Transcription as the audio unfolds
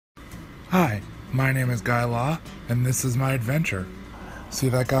Hi, my name is Guy Law, and this is my adventure. See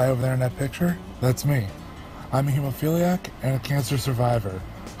that guy over there in that picture? That's me. I'm a hemophiliac and a cancer survivor.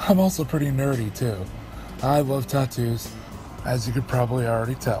 I'm also pretty nerdy too. I love tattoos, as you could probably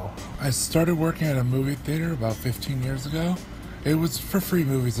already tell. I started working at a movie theater about 15 years ago. It was for free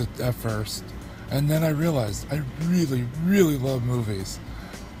movies at first, and then I realized I really love movies.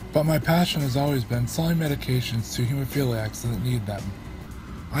 But my passion has always been selling medications to hemophiliacs that need them.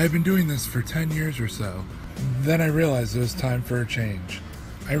 I have been doing this for 10 years or so. Then I realized it was time for a change.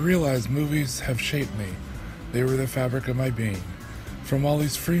 I realized movies have shaped me. They were the fabric of my being. From all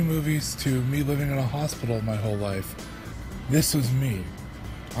these free movies to me living in a hospital my whole life, this was me.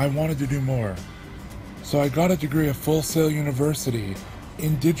 I wanted to do more. So I got a degree at Full Sail University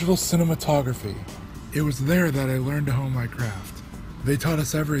in digital cinematography. It was there that I learned to hone my craft. They taught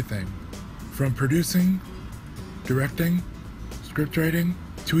us everything, from producing, directing, script writing,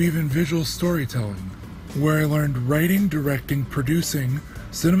 to even visual storytelling, where I learned writing, directing, producing,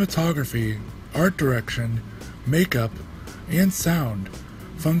 cinematography, art direction, makeup, and sound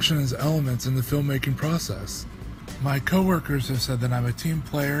function as elements in the filmmaking process. My coworkers have said that I'm a team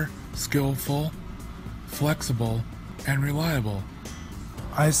player, skillful, flexible, and reliable.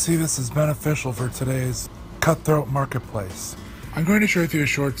 I see this as beneficial for today's cutthroat marketplace. I'm going to share with you a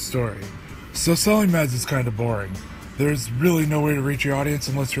short story. So selling meds is kind of boring. There's really no way to reach your audience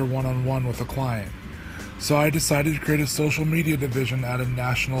unless you're one-on-one with a client. So I decided to create a social media division at a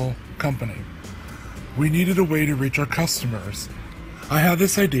national company. We needed a way to reach our customers. I had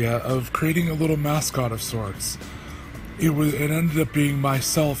this idea of creating a little mascot of sorts. It ended up being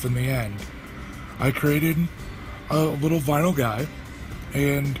myself in the end. I created a little vinyl guy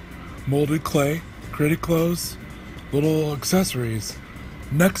and molded clay, created clothes, little accessories.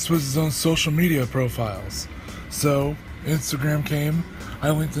 Next was his own social media profiles. So Instagram came,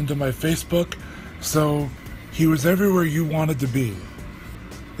 I linked into my Facebook, so he was everywhere you wanted to be.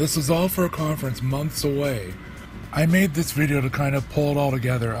 This was all for a conference months away. I made this video to kind of pull it all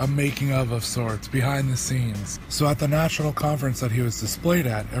together, a making of sorts, behind the scenes. So at the national conference that he was displayed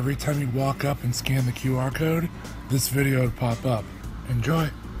at, every time he'd walk up and scan the QR code, this video would pop up. Enjoy!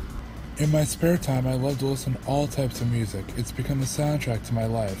 In my spare time, I love to listen to all types of music. It's become a soundtrack to my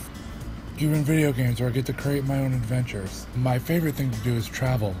life. Even video games where I get to create my own adventures. My favorite thing to do is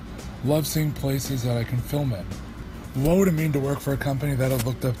travel. Love seeing places that I can film in. What would it mean to work for a company that I've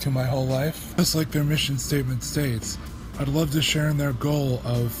looked up to my whole life? Just like their mission statement states, I'd love to share in their goal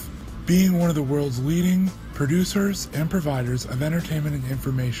of being one of the world's leading producers and providers of entertainment and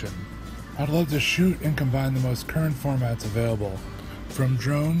information. I'd love to shoot and combine the most current formats available, from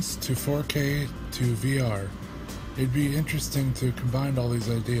drones to 4K to VR. It'd be interesting to combine all these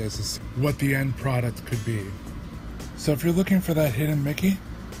ideas to see what the end product could be. So if you're looking for that hidden Mickey,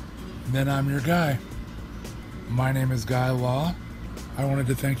 then I'm your guy. My name is Guy Law. I wanted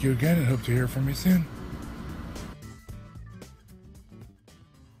to thank you again and hope to hear from you soon.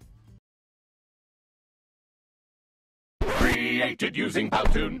 Created using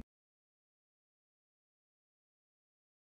Final2.